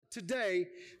today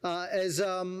as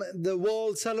the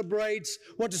world celebrates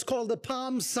what is called the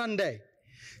Palm Sunday.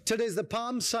 Today is the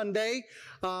Palm Sunday.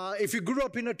 If you grew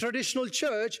up in a traditional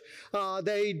church,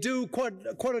 they do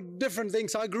quite different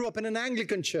things. I grew up in an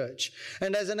Anglican church.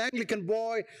 And as an Anglican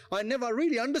boy, I never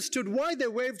really understood why they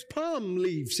waved palm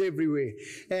leaves everywhere.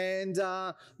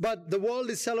 But the world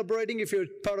is celebrating. If you're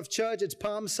part of church, it's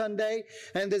Palm Sunday.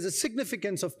 And there's a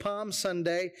significance of Palm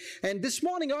Sunday. And this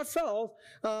morning I felt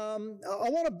I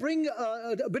want to bring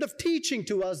a bit of teaching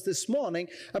to us this morning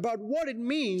about what it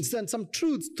means and some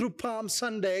truths through Palm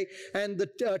Sunday and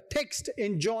the text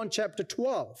in John chapter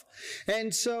 12.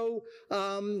 And so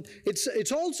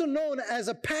it's also known as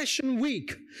a Passion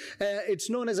Week. It's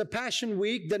known as a Passion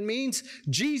Week. That means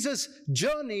Jesus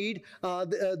journeyed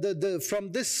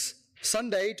from this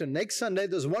Sunday to next Sunday.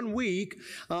 There's 1 week.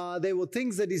 There were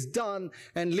things that he's done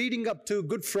and leading up to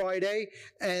Good Friday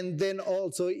and then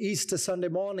also Easter Sunday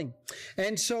morning.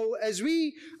 And so as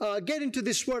we get into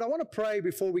this word, I want to pray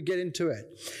before we get into it.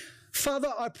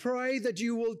 Father, I pray that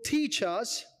you will teach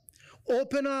us,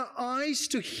 open our eyes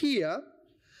to hear,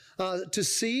 to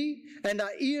see, and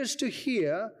our ears to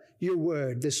hear your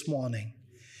word this morning.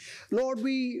 Lord,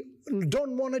 we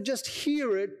don't want to just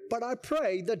hear it, but I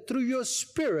pray that through your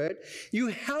Spirit, you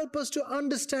help us to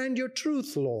understand your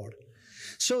truth, Lord,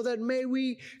 so that may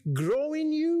we grow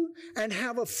in you and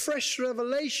have a fresh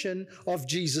revelation of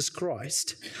Jesus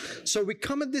Christ. So we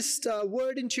commit this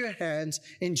word into your hands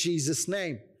in Jesus'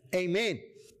 name. Amen.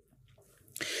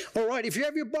 All right, if you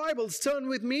have your Bibles, turn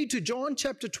with me to John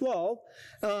chapter 12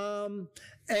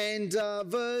 and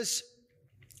verse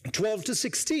 12 to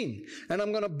 16. And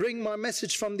I'm going to bring my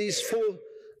message from these four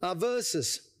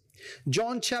verses.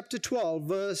 John chapter 12,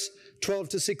 verse 12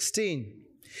 to 16.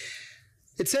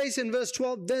 It says in verse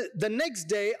 12, the next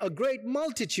day a great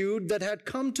multitude that had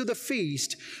come to the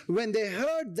feast, when they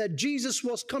heard that Jesus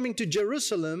was coming to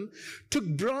Jerusalem,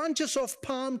 took branches of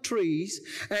palm trees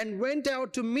and went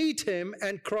out to meet him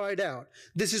and cried out.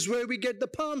 This is where we get the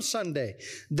Palm Sunday.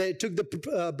 They took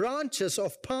the branches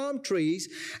of palm trees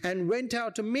and went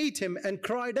out to meet him and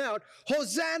cried out,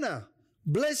 Hosanna!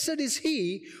 Blessed is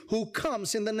he who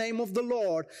comes in the name of the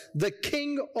Lord, the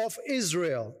King of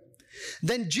Israel.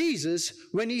 Then Jesus,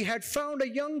 when he had found a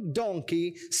young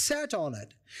donkey, sat on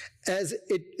it, as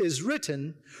it is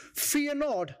written, Fear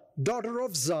not, daughter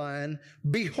of Zion,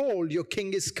 behold, your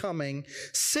king is coming,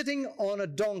 sitting on a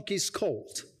donkey's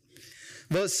colt.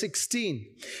 Verse 16,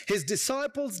 his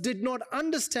disciples did not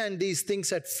understand these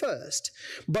things at first,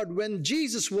 but when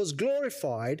Jesus was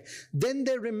glorified, then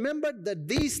they remembered that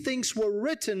these things were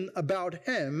written about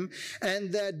him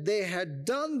and that they had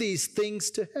done these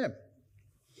things to him.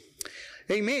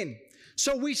 Amen.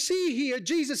 So we see here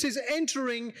Jesus is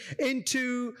entering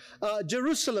into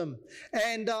Jerusalem.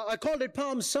 And I called it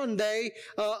Palm Sunday,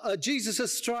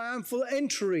 Jesus' triumphal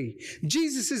entry.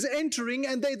 Jesus is entering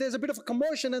and there's a bit of a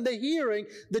commotion and they're hearing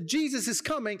that Jesus is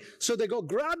coming. So they go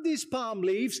grab these palm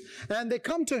leaves and they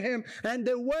come to him and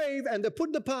they wave and they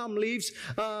put the palm leaves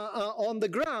on the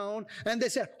ground and they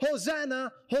say,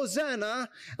 Hosanna, Hosanna,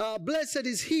 blessed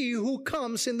is he who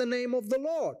comes in the name of the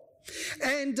Lord.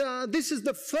 And this is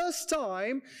the first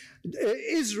time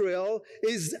Israel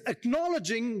is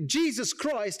acknowledging Jesus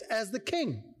Christ as the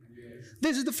king.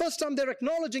 This is the first time they're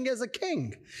acknowledging as a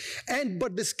king.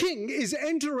 But this king is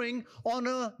entering on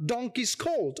a donkey's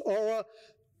colt or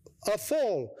a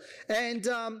foal. And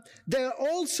they're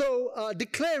also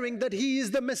declaring that he is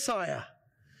the Messiah.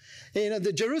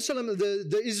 The Jerusalem,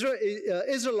 the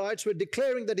Israelites were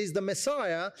declaring that he's the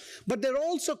Messiah, but they're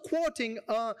also quoting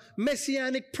a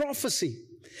messianic prophecy.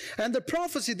 And the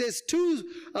prophecy, there's two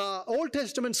Old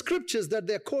Testament scriptures that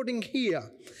they're quoting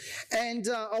here. And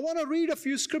I want to read a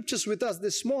few scriptures with us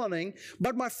this morning,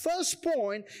 but my first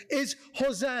point is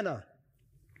Hosanna.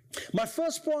 My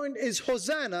first point is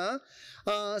Hosanna,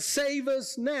 save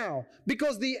us now.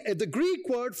 Because the Greek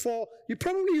word for, you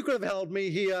could have helped me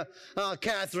here,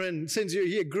 Catherine, since you're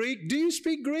here. Greek. Do you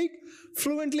speak Greek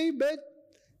fluently, Beth?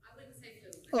 I wouldn't say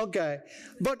fluently. Okay.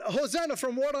 But Hosanna,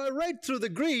 from what I read through the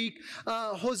Greek,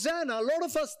 Hosanna, a lot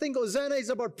of us think Hosanna is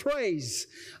about praise.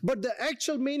 But the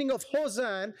actual meaning of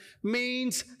Hosanna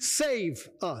means save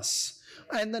us.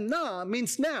 And the na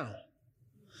means now.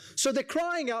 So they're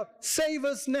crying out, save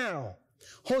us now.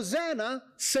 Hosanna,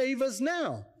 save us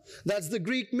now. That's the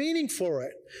Greek meaning for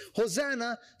it.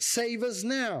 Hosanna, save us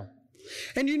now.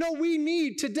 And we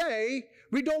need today,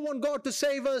 we don't want God to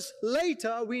save us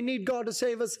later. We need God to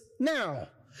save us now.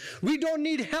 We don't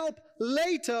need help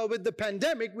later with the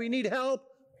pandemic. We need help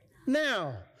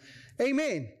now.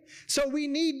 Amen. So we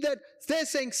need that. They're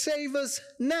saying, save us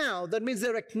now. That means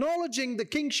they're acknowledging the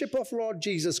kingship of Lord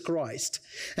Jesus Christ.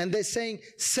 And they're saying,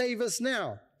 save us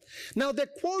now. Now they're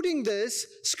quoting this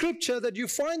scripture that you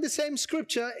find the same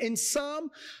scripture in Psalm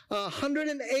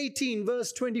 118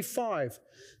 verse 25.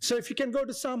 So if you can go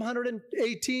to Psalm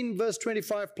 118 verse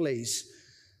 25, please.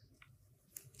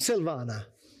 Silvana.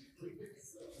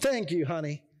 Thank you,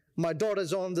 honey. My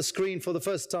daughter's on the screen for the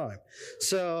first time.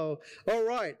 So, all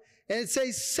right. And it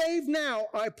says, save now,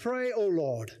 I pray, O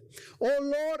Lord. O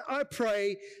Lord, I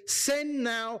pray, send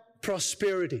now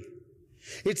prosperity.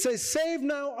 It says, save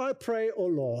now, I pray, O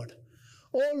Lord.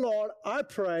 O Lord, I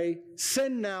pray,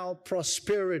 send now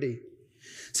prosperity.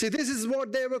 See, this is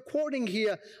what they were quoting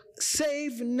here.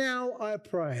 Save now, I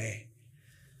pray.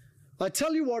 I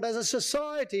tell you what, as a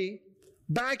society,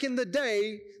 back in the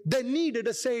day, they needed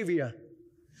a savior.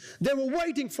 They were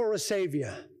waiting for a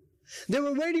savior. They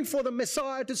were waiting for the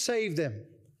Messiah to save them.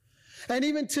 And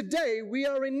even today, we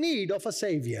are in need of a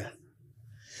savior.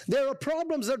 There are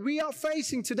problems that we are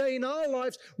facing today in our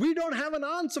lives. We don't have an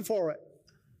answer for it.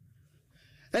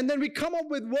 And then we come up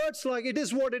with words like, it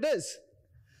is what it is.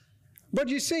 But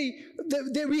you see,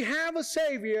 we have a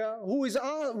Savior who is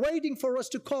waiting for us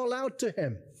to call out to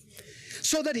Him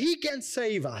so that He can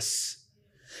save us.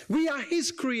 We are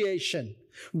His creation.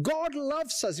 God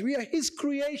loves us. We are His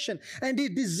creation. And He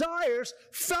desires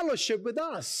fellowship with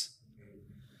us.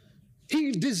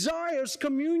 He desires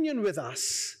communion with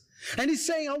us. And He's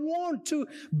saying, I want to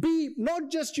be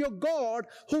not just your God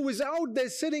who is out there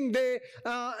sitting there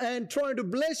and trying to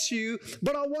bless you,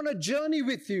 but I want to journey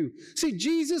with you. See,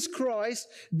 Jesus Christ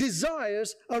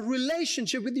desires a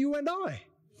relationship with you and I.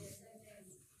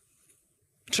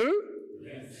 True?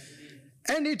 Yes.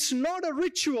 And it's not a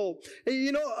ritual.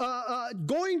 You know,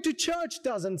 going to church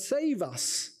doesn't save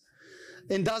us.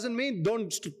 It doesn't mean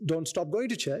don't stop going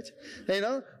to church, you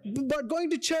know. But going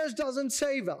to church doesn't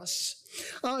save us.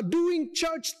 Doing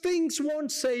church things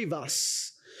won't save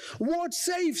us. What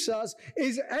saves us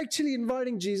is actually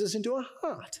inviting Jesus into our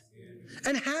heart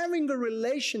and having a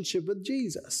relationship with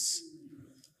Jesus.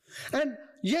 And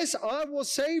yes, I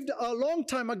was saved a long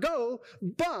time ago,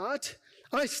 but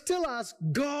I still ask,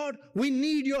 God, we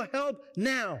need your help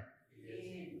now.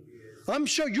 I'm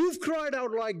sure you've cried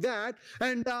out like that,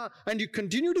 and you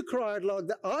continue to cry out like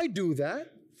that. I do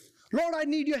that. Lord, I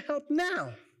need your help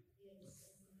now.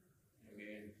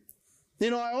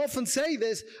 You know, I often say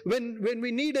this when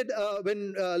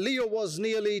Leo was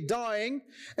nearly dying,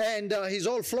 and he's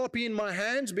all floppy in my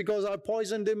hands because I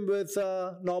poisoned him with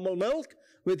normal milk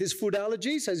with his food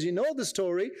allergies, as you know the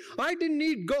story. I didn't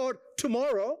need God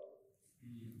tomorrow.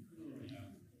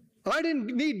 I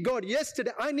didn't need God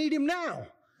yesterday. I need Him now.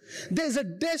 There's a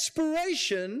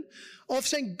desperation of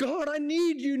saying, God, I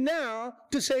need you now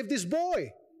to save this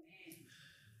boy.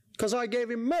 Because I gave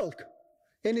him milk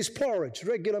in his porridge,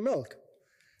 regular milk.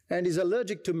 And he's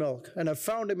allergic to milk. And I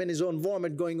found him in his own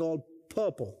vomit going all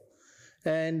purple.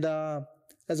 And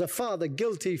as a father,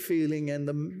 guilty feeling and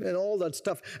all that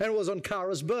stuff. And it was on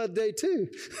Kara's birthday too.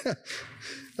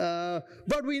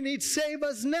 But we need save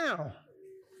us now.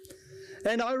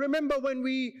 And I remember when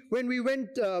we were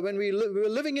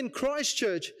living in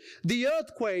Christchurch, the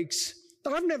earthquakes.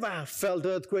 I've never felt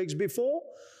earthquakes before,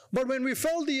 but when we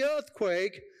felt the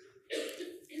earthquake,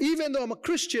 even though I'm a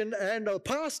Christian and a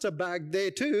pastor back there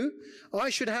too,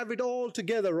 I should have it all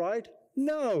together, right?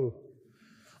 No.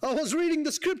 I was reading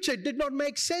the scripture. It did not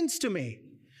make sense to me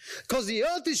because the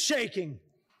earth is shaking.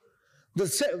 The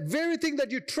very thing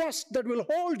that you trust that will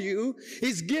hold you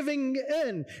is giving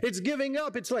in. It's giving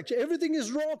up. It's like everything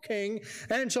is rocking.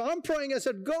 And so I'm praying. I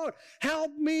said, God,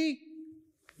 help me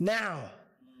now.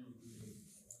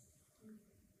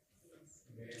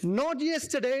 Not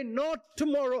yesterday, not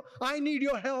tomorrow. I need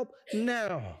your help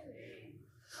now.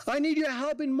 I need your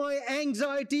help in my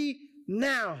anxiety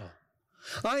now.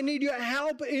 I need your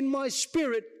help in my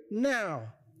spirit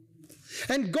now.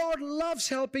 And God loves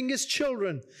helping His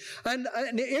children. And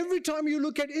every time you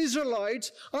look at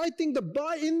Israelites, I think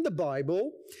in the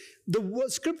Bible, the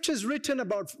scripture is written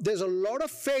about, there's a lot of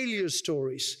failure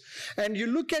stories. And you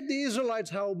look at the Israelites,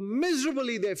 how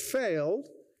miserably they failed,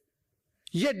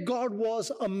 yet God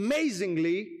was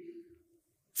amazingly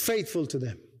faithful to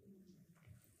them.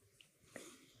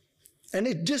 And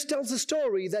it just tells a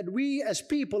story that we as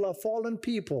people are fallen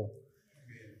people.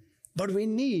 But we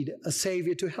need a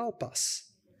Savior to help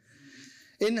us.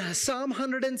 In Psalm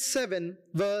 107,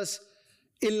 verse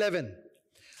 11,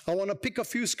 I want to pick a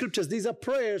few scriptures. These are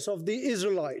prayers of the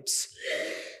Israelites.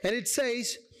 And it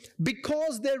says,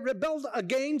 because they rebelled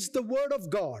against the word of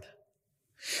God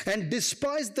and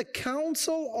despised the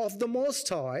counsel of the Most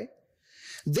High,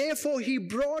 Therefore he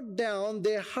brought down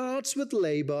their hearts with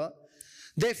labor.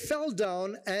 They fell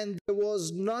down, and there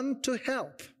was none to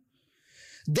help.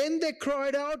 Then they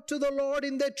cried out to the Lord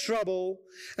in their trouble,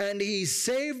 and he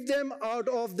saved them out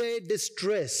of their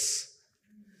distress.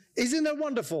 Isn't that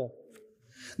wonderful?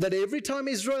 That every time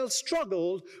Israel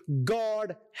struggled,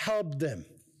 God helped them.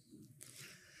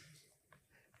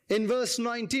 In verse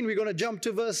 19, we're going to jump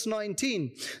to verse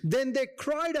 19. Then they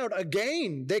cried out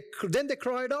again. Then they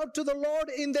cried out to the Lord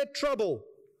in their trouble,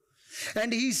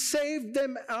 and he saved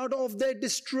them out of their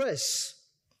distress.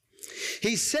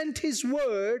 He sent his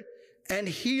word and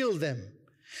healed them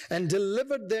and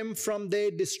delivered them from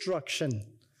their destruction.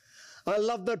 I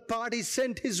love that part. He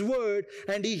sent his word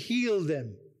and he healed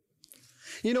them.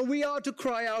 You know, we are to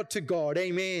cry out to God.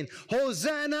 Amen.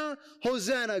 Hosanna,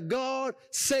 Hosanna. God,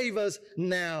 save us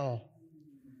now.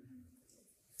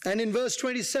 And in verse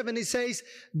 27, he says,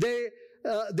 they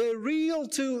reel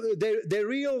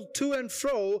to and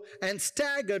fro and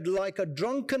staggered like a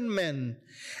drunken men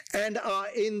and are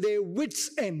in their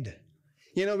wits' end.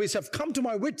 You know, we have come to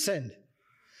my wits' end.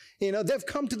 You know, they've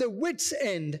come to their wits'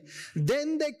 end.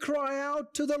 Then they cry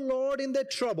out to the Lord in their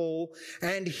trouble,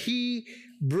 and he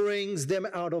brings them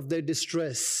out of their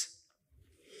distress.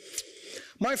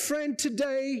 My friend,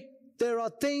 today there are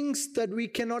things that we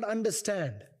cannot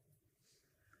understand.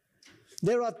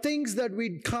 There are things that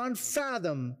we can't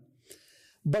fathom,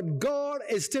 but God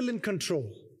is still in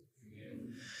control.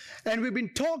 And we've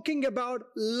been talking about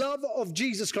love of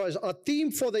Jesus Christ. Our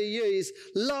theme for the year is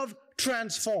love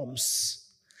transforms.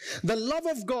 The love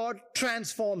of God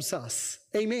transforms us.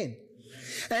 Amen.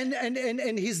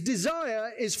 And his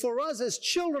desire is for us as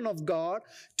children of God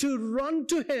to run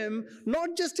to him,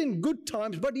 not just in good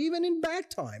times, but even in bad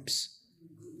times.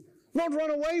 Not run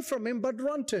away from him, but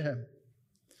run to him.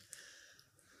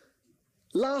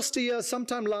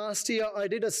 Sometime last year, I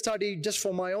did a study just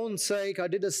for my own sake. I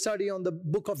did a study on the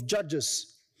book of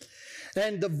Judges.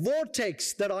 And the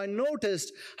vortex that I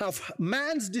noticed of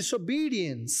man's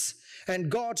disobedience and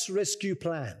God's rescue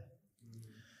plan.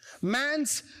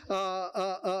 Man's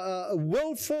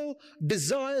willful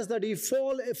desires that he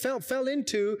fell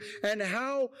into, and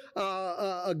how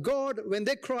God, when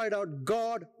they cried out,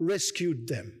 God rescued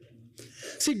them.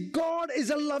 See, God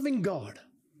is a loving God.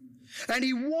 And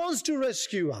he wants to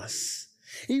rescue us.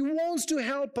 He wants to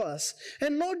help us.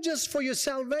 And not just for your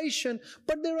salvation,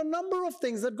 but there are a number of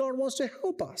things that God wants to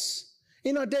help us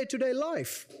in our day-to-day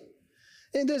life.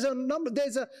 And there's a lot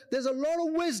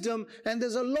of wisdom and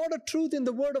there's a lot of truth in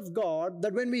the Word of God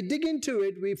that when we dig into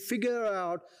it, we figure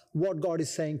out what God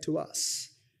is saying to us.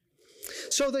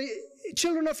 So the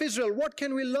children of Israel, what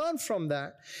can we learn from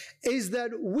that? Is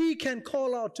that we can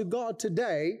call out to God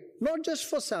today, not just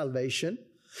for salvation,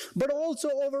 but also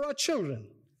over our children.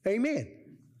 Amen.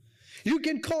 You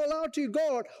can call out to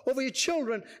God over your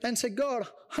children and say, God,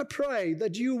 I pray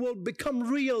that you will become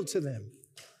real to them.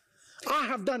 I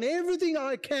have done everything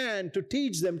I can to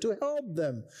teach them, to help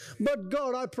them. But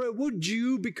God, I pray, would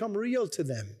you become real to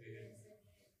them?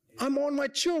 I'm on my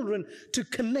children to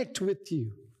connect with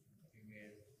you.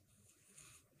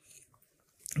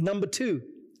 Number two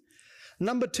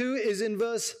is in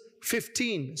verse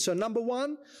 15. So number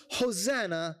 1,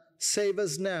 Hosanna, save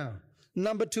us now.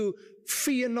 Number 2,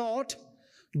 fear not,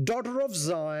 daughter of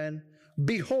Zion,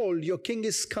 behold, your king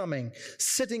is coming,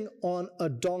 sitting on a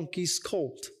donkey's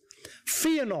colt.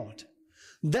 Fear not.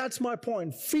 That's my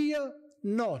point. Fear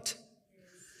not.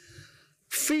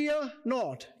 Fear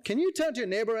not. Can you turn to your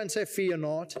neighbor and say, fear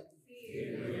not?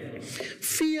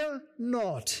 Fear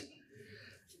not.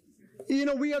 You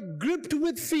know, we are gripped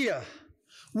with fear.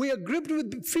 We are gripped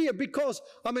with fear because,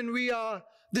 we are,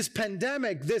 this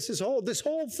pandemic, this whole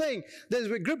thing,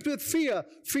 we're gripped with fear.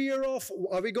 Fear of,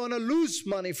 are we going to lose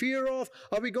money? Fear of,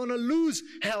 are we going to lose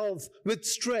health with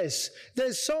stress?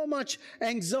 There's so much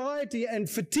anxiety and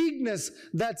fatigueness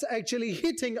that's actually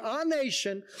hitting our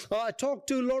nation. I talk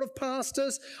to a lot of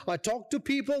pastors. I talk to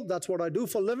people. That's what I do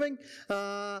for a living.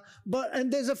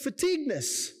 And there's a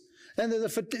fatigueness. And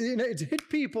there's it's hit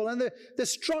people and they're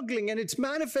struggling and it's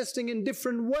manifesting in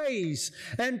different ways.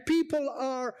 And people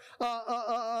are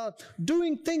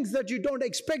doing things that you don't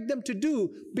expect them to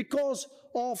do because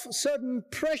of certain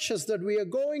pressures that we are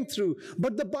going through.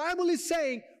 But the Bible is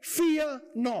saying, fear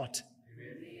not.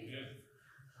 Amen.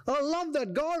 I love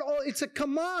that. God, it's a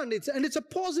command. It's a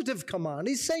positive command.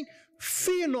 He's saying,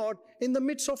 fear not in the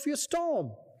midst of your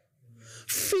storm.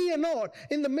 Fear not.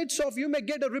 In the midst of, you may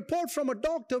get a report from a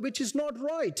doctor which is not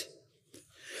right.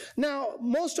 Now,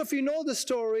 most of you know the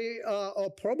story, or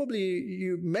probably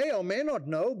you may or may not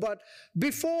know, but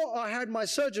before I had my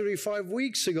surgery 5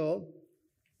 weeks ago,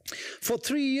 For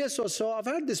 3 years or so, I've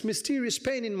had this mysterious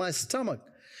pain in my stomach.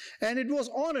 And it was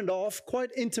on and off,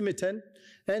 quite intermittent.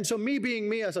 And so me being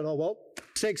me, I said, oh, well,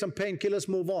 take some painkillers,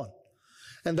 move on.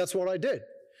 And that's what I did.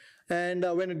 And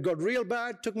when it got real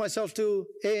bad, took myself to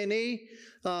A&E.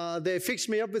 They fixed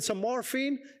me up with some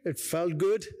morphine. It felt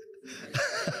good.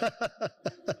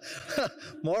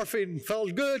 Morphine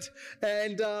felt good.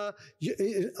 And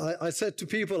I said to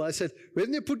people, I said,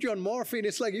 when they put you on morphine,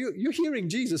 it's like you're hearing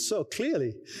Jesus so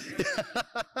clearly.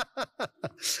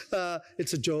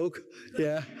 It's a joke.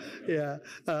 Yeah.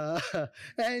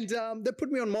 And they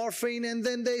put me on morphine, and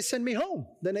then they sent me home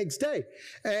the next day.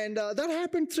 And that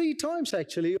happened 3 times,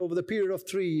 actually, over the period of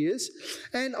 3 years.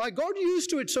 And I got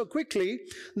used to it so quickly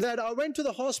that I went to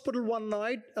the hospital one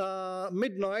night,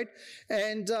 midnight,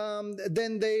 and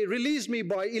then they released me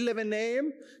by 11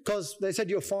 a.m. because they said,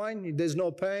 you're fine, there's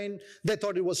no pain. They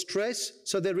thought it was stress,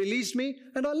 so they released me,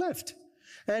 and I left.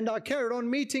 And I carried on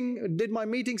did my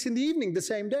meetings in the evening the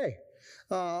same day.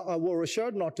 I wore a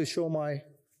shirt not to show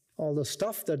all the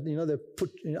stuff that, they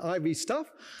put in IV stuff.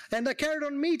 And I carried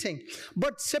on meeting.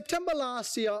 But September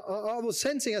last year, I was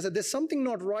sensing, I said, there's something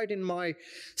not right in my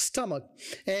stomach.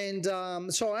 And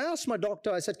so I asked my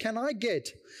doctor, I said, can I get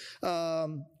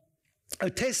a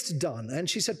test done? And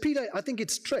she said, Peter, I think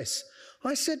it's stress.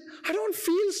 I said, I don't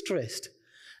feel stressed.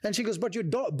 And she goes, but your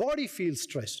body feels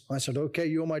stressed. I said, okay,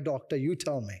 you're my doctor, you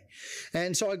tell me.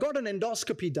 And so I got an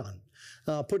endoscopy done.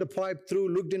 Put a pipe through,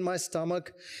 looked in my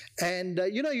stomach. And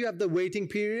you have the waiting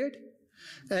period.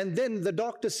 And then the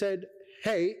doctor said,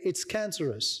 hey, it's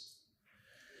cancerous.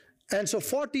 And so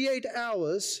 48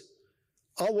 hours,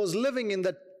 I was living in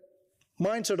that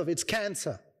mindset of it's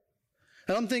cancer.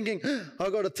 And I'm thinking,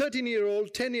 I've got a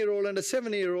 13-year-old, 10-year-old, and a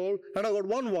 7-year-old, and I've got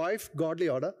one wife, godly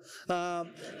order. What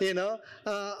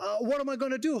am I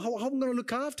going to do? How am I going to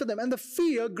look after them? And the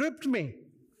fear gripped me.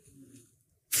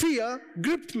 Fear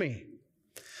gripped me.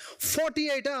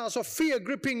 48 hours of fear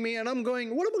gripping me, and I'm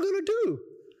going, what am I going to do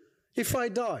if I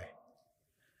die?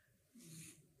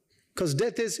 Because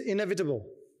death is inevitable,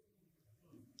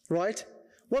 right?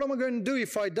 What am I going to do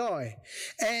if I die?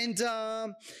 And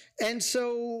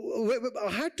so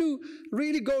I had to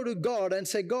really go to God and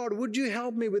say, God, would you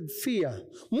help me with fear?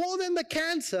 More than the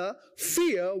cancer,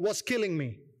 fear was killing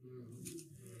me.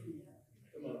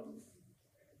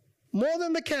 More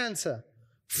than the cancer,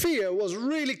 fear was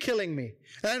really killing me.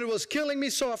 And it was killing me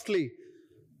softly.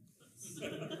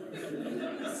 Softly,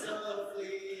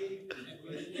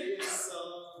 with this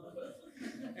song.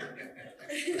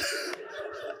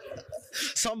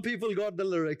 Some people got the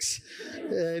lyrics.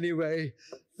 Anyway,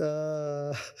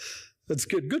 that's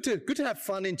good. Good to have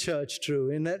fun in church, true,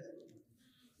 isn't it?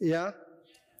 Yeah?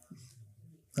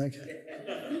 Okay.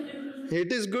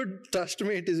 It is good. Trust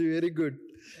me, it is very good.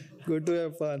 Good to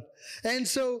have fun. And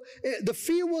so the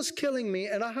fear was killing me,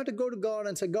 and I had to go to God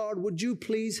and say, God, would you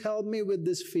please help me with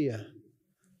this fear?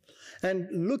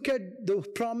 And look at the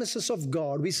promises of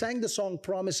God. We sang the song,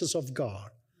 Promises of God.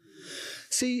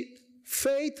 See,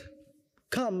 faith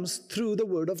comes through the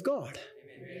Word of God.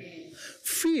 Amen.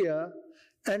 Fear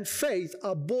and faith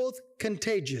are both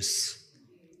contagious.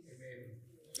 Amen.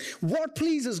 What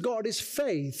pleases God is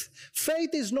faith.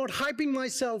 Faith is not hyping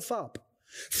myself up.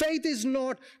 Faith is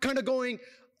not kind of going,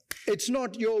 it's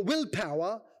not your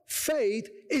willpower. Faith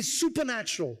is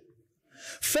supernatural.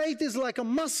 Faith is like a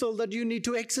muscle that you need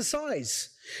to exercise.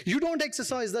 You don't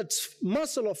exercise that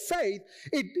muscle of faith,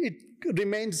 it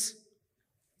remains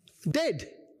dead.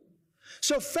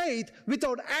 So faith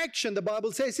without action, the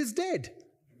Bible says, is dead.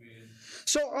 Amen.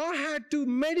 So I had to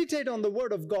meditate on the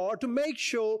Word of God to make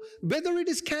sure whether it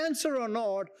is cancer or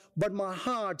not, but my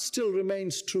heart still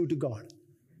remains true to God.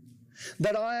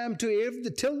 That I am to,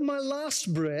 till my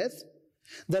last breath,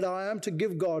 that I am to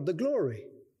give God the glory.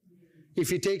 If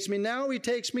He takes me now, He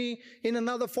takes me in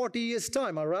another 40 years'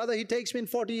 time. Or rather, He takes me in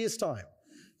 40 years' time.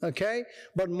 Okay?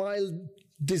 But my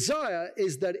desire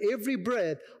is that every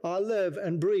breath I live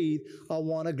and breathe, I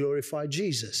want to glorify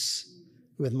Jesus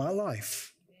with my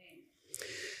life.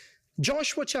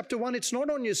 Joshua chapter 1, it's not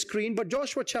on your screen, but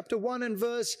Joshua chapter 1 and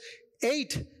verse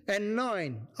 8 and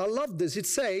 9. I love this. It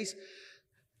says,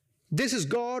 this is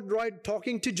God, right,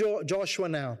 talking to Joshua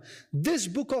now. This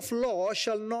book of law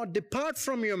shall not depart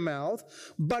from your mouth,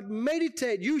 but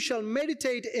you shall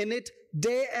meditate in it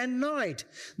day and night,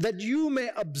 that you may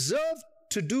observe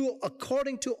to do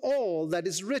according to all that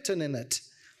is written in it.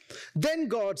 Then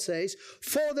God says,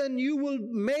 for then you will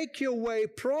make your way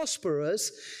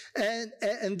prosperous, and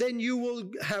then you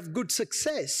will have good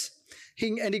success.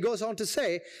 And he goes on to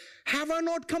say, have I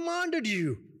not commanded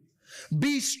you?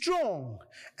 Be strong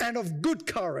and of good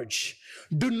courage.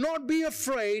 Do not be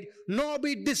afraid, nor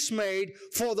be dismayed,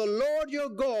 for the Lord your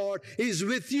God is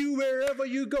with you wherever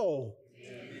you go.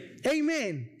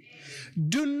 Amen.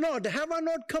 Have I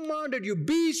not commanded you?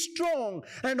 Be strong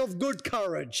and of good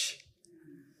courage.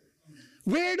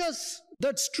 Where does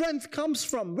that strength comes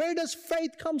from? Where does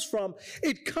faith comes from?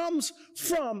 It comes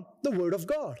from the Word of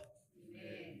God.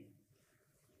 Amen.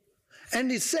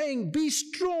 And it's saying, be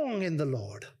strong in the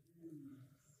Lord.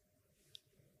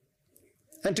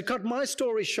 And to cut my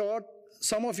story short,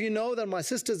 some of you know that my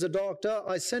sister's a doctor.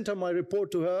 I sent her my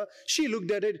report to her. She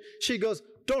looked at it. She goes,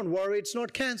 don't worry, it's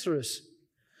not cancerous.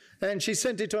 And she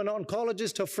sent it to an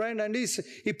oncologist, her friend, and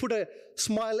he put a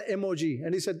smile emoji.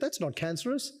 And he said, that's not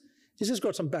cancerous. He's just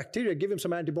got some bacteria. Give him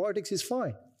some antibiotics. He's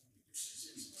fine.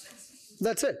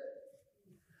 That's it.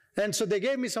 And so they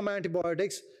gave me some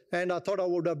antibiotics, and I thought I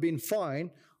would have been fine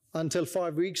until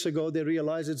 5 weeks ago. They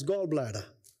realized it's gallbladder.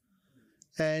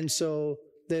 And so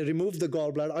they removed the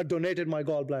gallbladder. I donated my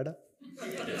gallbladder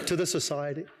to the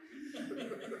society.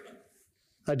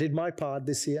 I did my part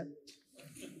this year.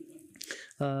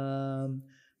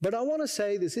 But I want to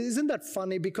say this. Isn't that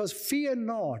funny? Because fear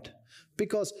not.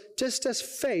 Because just as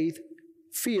faith,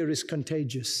 fear is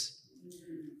contagious.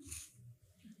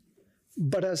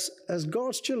 But as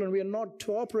God's children, we are not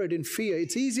to operate in fear.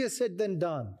 It's easier said than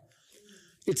done.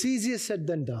 It's easier said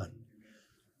than done.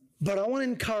 But I want to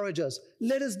encourage us.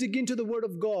 Let us dig into the Word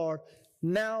of God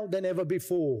now than ever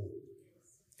before.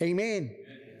 Amen.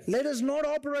 Let us not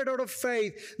operate out of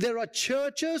faith. There are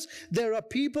churches, there are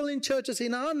people in churches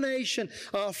in our nation.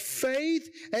 Our faith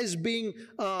is being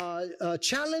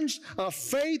challenged. Our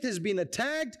faith has been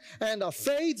attacked. And our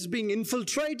faith is being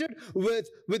infiltrated with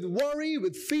worry,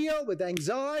 with fear, with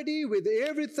anxiety, with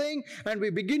everything. And we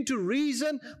begin to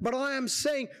reason. But I am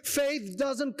saying faith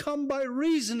doesn't come by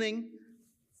reasoning.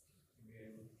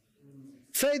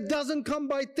 Faith doesn't come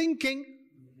by thinking.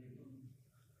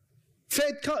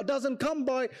 Faith doesn't come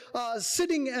by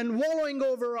sitting and wallowing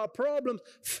over our problems.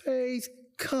 Faith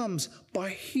comes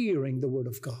by hearing the Word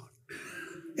of God.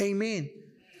 Amen.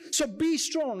 So be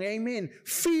strong. Amen.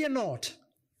 Fear not.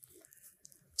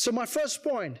 So my first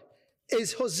point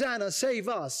is Hosanna, save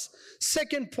us.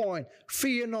 Second point,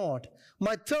 fear not.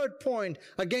 My third point,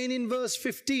 again in verse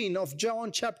 15 of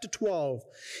John chapter 12,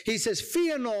 he says,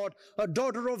 fear not, a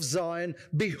daughter of Zion,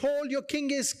 behold your king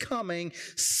is coming,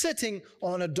 sitting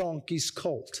on a donkey's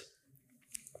colt.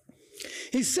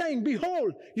 He's saying,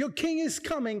 behold, your king is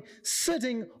coming,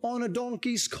 sitting on a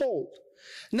donkey's colt.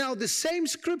 Now, the same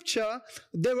scripture,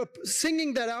 they were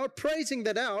singing that out, praising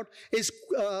that out, is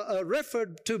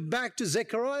referred to back to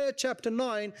Zechariah chapter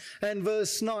 9 and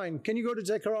verse 9. Can you go to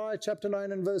Zechariah chapter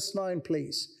 9 and verse 9,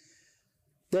 please?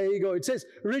 There you go. It says,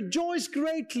 rejoice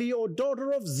greatly, O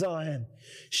daughter of Zion.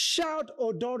 Shout,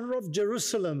 O daughter of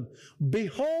Jerusalem.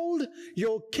 Behold,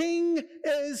 your king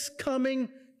is coming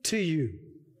to you.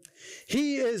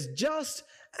 He is just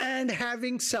and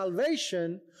having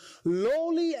salvation,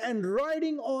 lowly and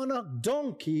riding on a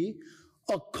donkey,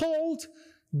 a colt,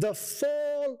 the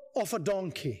foal of a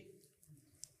donkey.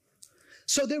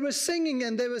 So they were singing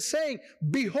and they were saying,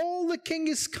 behold, the king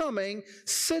is coming,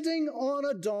 sitting on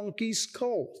a donkey's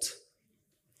colt.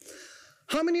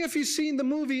 How many of you seen the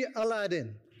movie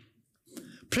Aladdin?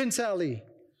 Prince Ali.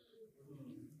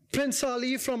 Prince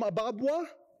Ali from Ababwa.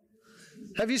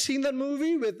 Have you seen that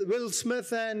movie with Will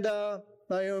Smith and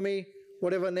Naomi,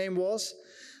 whatever her name was?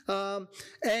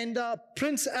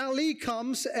 Prince Ali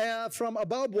comes from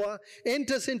Ababwa,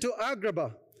 enters into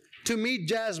Agrabah to meet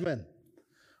Jasmine,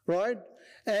 right?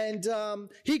 And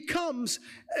he comes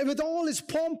with all his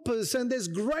pompous and there's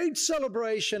great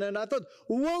celebration. And I thought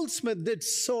Will Smith did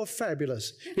so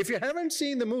fabulous. If you haven't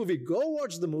seen the movie, go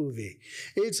watch the movie.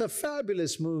 It's a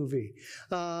fabulous movie.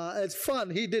 It's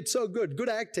fun. He did so good. Good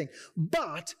acting.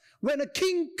 But when a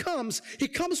king comes, he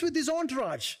comes with his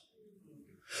entourage.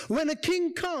 When a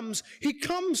king comes, he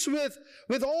comes with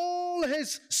all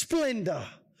his splendor,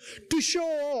 to show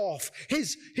off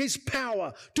his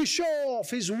power, to show off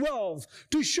his wealth,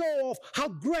 to show off how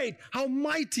great, how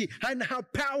mighty, and how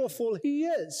powerful he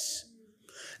is.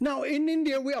 Now, in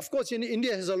India,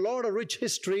 India has a lot of rich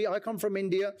history. I come from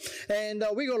India, and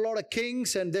we got a lot of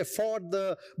kings, and they fought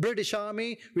the British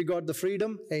Army. We got the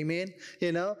freedom, amen,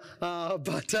 you know.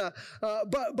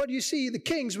 But you see, the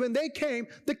kings, when they came,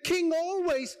 the king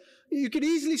always, you could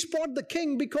easily spot the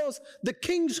king because the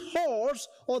king's horse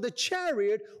or the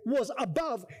chariot was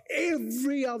above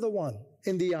every other one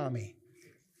in the army.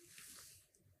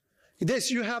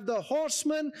 This, you have the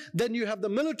horseman, then you have the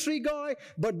military guy,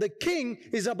 but the king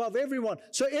is above everyone.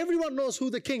 So everyone knows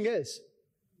who the king is.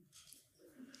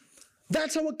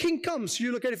 That's how a king comes.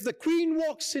 You look at if the queen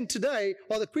walks in today,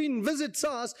 or the queen visits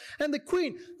us, and the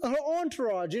queen, her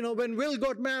entourage, when Will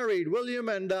got married, William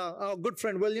and our good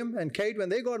friend William and Kate, when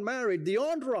they got married, the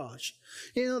entourage,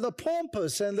 the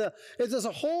pompous, and there's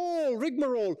a whole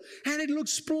rigmarole, and it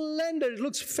looks splendid, it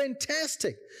looks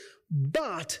fantastic.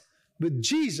 But with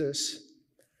Jesus,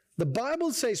 the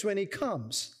Bible says when he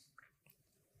comes,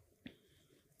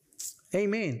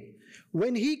 amen,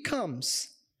 when he comes,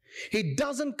 he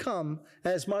doesn't come,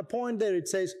 as my point there, it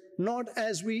says, not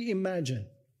as we imagine.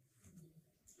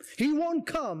 He won't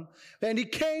come. And he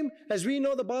came, as we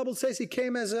know, the Bible says he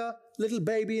came as a little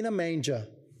baby in a manger.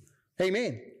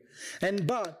 Amen.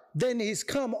 But then he's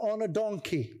come on a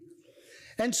donkey.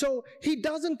 And so he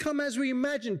doesn't come as we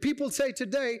imagine. People say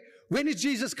today, when is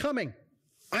Jesus coming?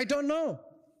 I don't know.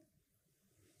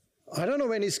 I don't know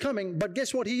when he's coming, but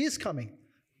guess what? He is coming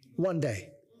one day.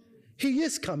 He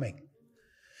is coming.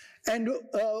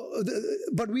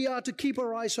 But we are to keep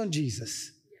our eyes on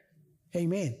Jesus.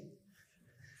 Amen.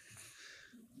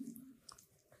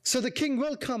 So the king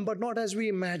will come, but not as we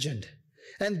imagined.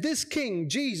 And this king,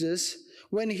 Jesus,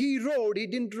 when he rode, he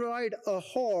didn't ride a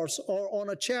horse or on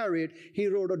a chariot. He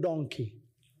rode a donkey.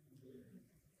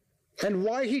 And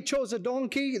why he chose a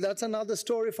donkey, that's another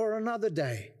story for another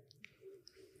day.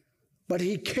 But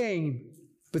he came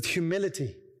with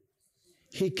humility.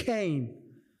 He came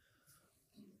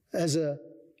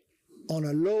on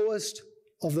a lowest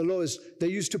of the lowest. They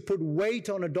used to put weight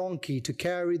on a donkey to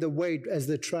carry the weight as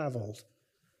they traveled.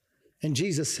 And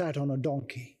Jesus sat on a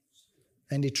donkey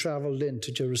and he traveled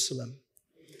into Jerusalem.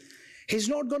 He's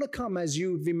not going to come as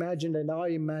you've imagined and I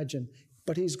imagine,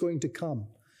 but he's going to come.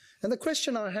 And the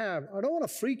question I have, I don't want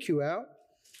to freak you out,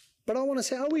 but I want to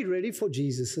say, are we ready for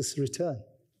Jesus' return?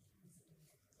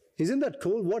 Isn't that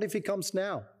cool? What if he comes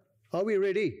now? Are we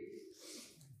ready?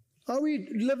 Are we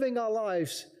living our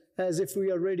lives as if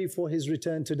we are ready for his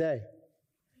return today?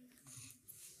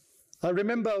 I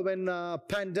remember when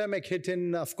pandemic hit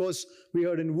in, of course, we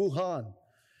heard in Wuhan,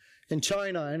 in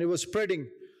China, and it was spreading.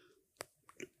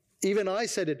 Even I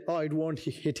said it won't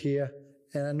hit here,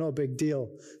 and no big deal.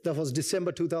 That was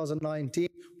December 2019.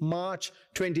 March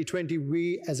 2020,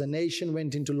 we as a nation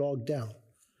went into lockdown.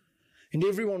 And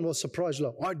everyone was surprised,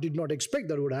 like, I did not expect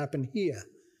that would happen here.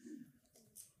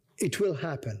 It will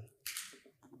happen.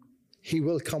 He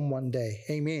will come one day.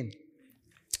 Amen.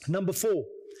 Number 4,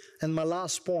 and my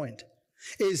last point,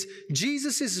 is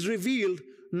Jesus is revealed,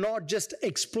 not just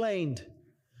explained.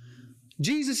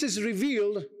 Jesus is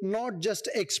revealed, not just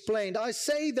explained. I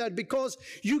say that because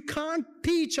you can't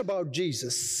teach about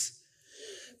Jesus,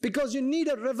 because you need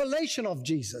a revelation of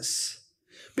Jesus.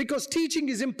 Because teaching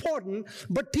is important,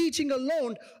 but teaching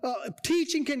alone,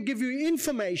 teaching can give you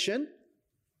information.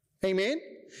 Amen.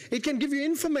 It can give you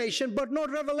information, but not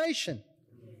revelation.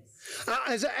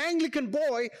 As an Anglican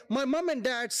boy, my mom and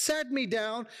dad sat me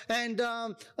down and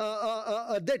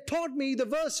they taught me the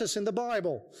verses in the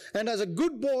Bible. And as a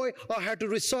good boy, I had to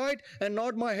recite and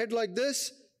nod my head like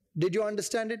this. Did you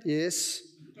understand it? Yes.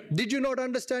 Did you not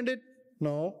understand it?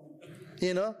 No.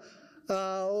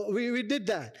 We did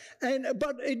that.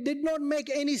 But it did not make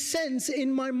any sense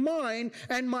in my mind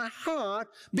and my heart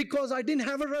because I didn't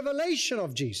have a revelation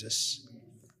of Jesus.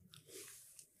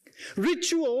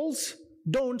 Rituals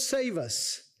don't save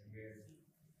us.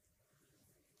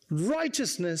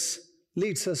 Righteousness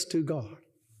leads us to God.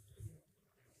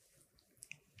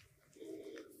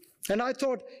 And I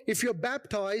thought, if you're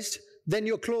baptized, then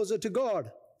you're closer to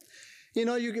God.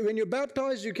 When you're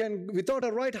baptized, you can, without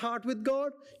a right heart with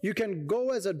God, you can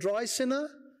go as a dry sinner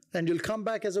and you'll come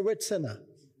back as a wet sinner.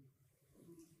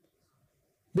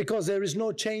 Because there is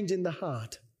no change in the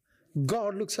heart.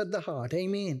 God looks at the heart.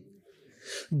 Amen.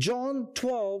 John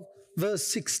 12, verse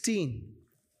 16.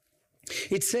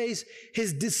 It says,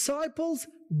 his disciples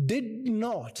did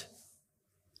not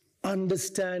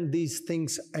understand these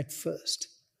things at first.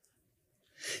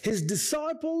 His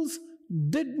disciples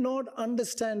did not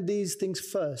understand these things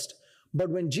first. But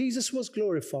when Jesus was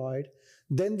glorified,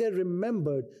 then they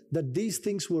remembered that these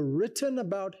things were written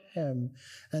about him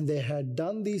and they had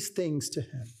done these things to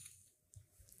him.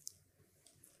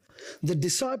 The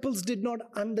disciples did not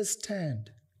understand.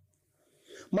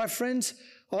 My friends,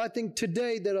 I think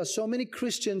today there are so many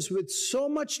Christians with so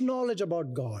much knowledge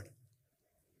about God.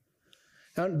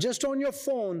 And just on your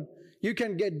phone, you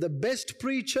can get the best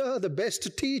preacher, the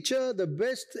best teacher, the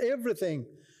best everything.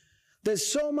 There's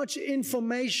so much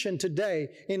information today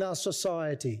in our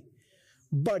society.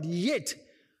 But yet,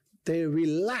 we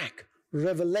lack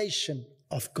revelation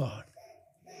of God.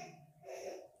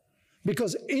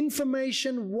 Because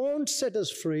information won't set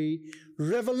us free.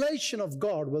 Revelation of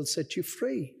God will set you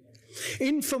free.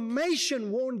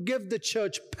 Information won't give the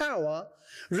church power.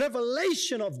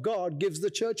 Revelation of God gives the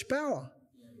church power.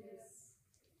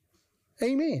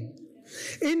 Amen.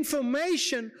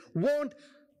 Information won't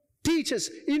teach us.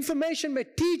 Information may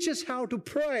teach us how to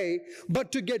pray,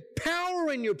 but to get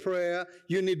power in your prayer,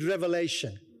 you need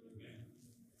revelation.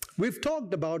 We've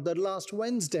talked about that last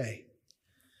Wednesday.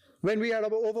 When we had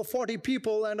over 40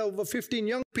 people and over 15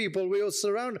 young people, we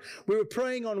were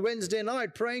praying on Wednesday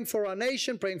night, praying for our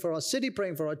nation, praying for our city,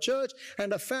 praying for our church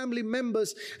and our family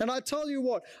members. And I tell you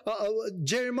what,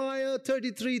 Jeremiah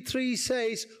 33:3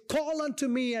 says, call unto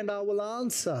me and I will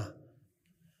answer,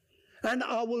 and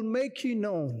I will make you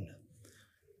known.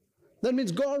 That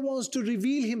means God wants to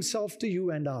reveal himself to you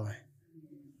and I,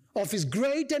 of his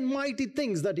great and mighty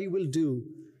things that he will do.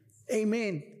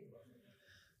 Amen.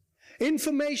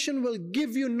 Information will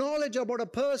give you knowledge about a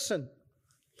person.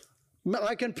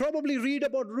 I can probably read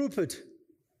about Rupert.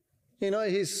 You know,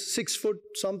 he's 6 foot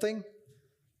something.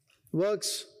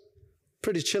 Works,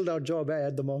 pretty chilled out job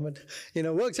at the moment. You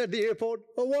know, works at the airport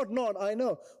or whatnot, I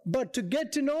know. But to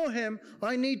get to know him,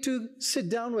 I need to sit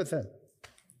down with him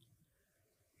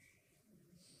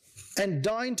and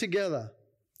dine together.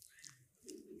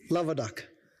 Love a duck.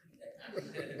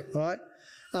 All right?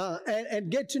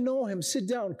 And get to know him, sit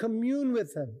down, commune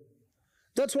with him.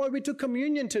 That's why we took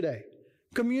communion today.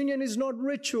 Communion is not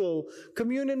ritual.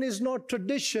 Communion is not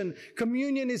tradition.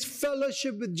 Communion is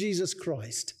fellowship with Jesus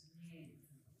Christ.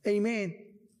 Amen.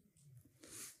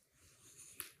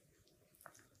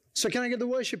 So can I get the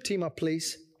worship team up,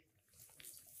 please?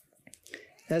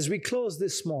 As we close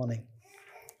this morning,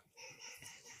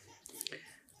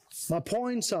 my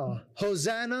points are,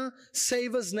 Hosanna,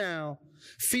 save us now,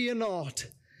 fear not.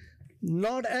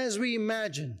 Not as we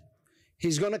imagine.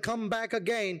 He's going to come back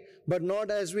again, but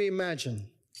not as we imagine.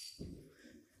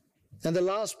 And the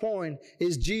last point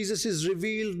is Jesus is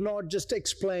revealed, not just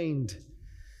explained.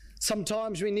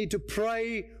 Sometimes we need to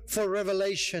pray for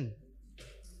revelation.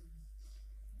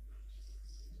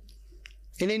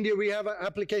 In India, we have an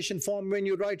application form. When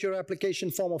you write your application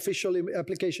form, official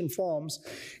application forms,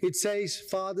 it says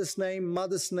father's name,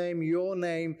 mother's name, your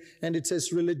name, and it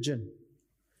says religion.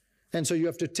 And so you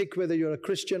have to tick whether you're a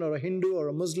Christian or a Hindu or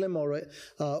a Muslim or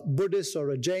a Buddhist or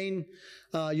a Jain.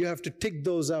 You have to tick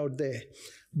those out there.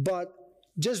 But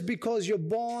just because you're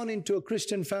born into a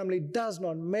Christian family does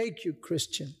not make you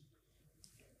Christian.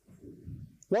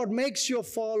 What makes you a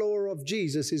follower of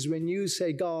Jesus is when you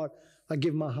say, God, I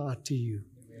give my heart to you.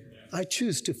 I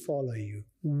choose to follow you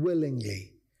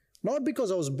willingly. Not because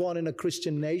I was born in a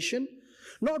Christian nation.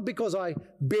 Not because I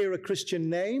bear a Christian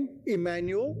name,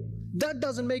 Emmanuel. That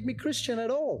doesn't make me Christian at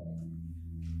all.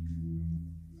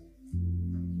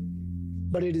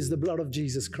 But it is the blood of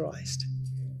Jesus Christ.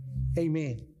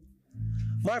 Amen.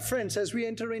 My friends, as we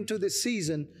enter into this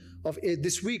season of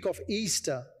this week of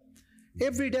Easter,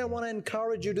 every day I want to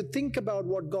encourage you to think about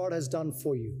what God has done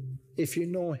for you, if you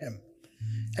know him.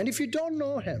 And if you don't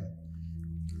know him,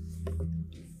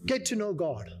 get to know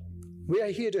God. We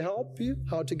are here to help you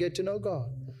how to get to know God.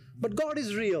 But God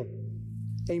is real.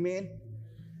 Amen.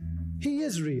 He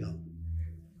is real.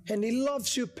 And he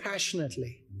loves you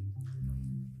passionately.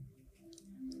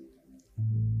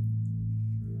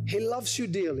 He loves you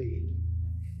dearly.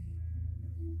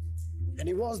 And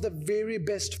he wants the very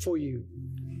best for you.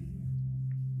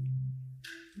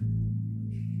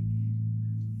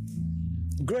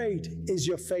 Great is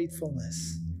your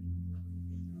faithfulness.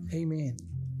 Amen.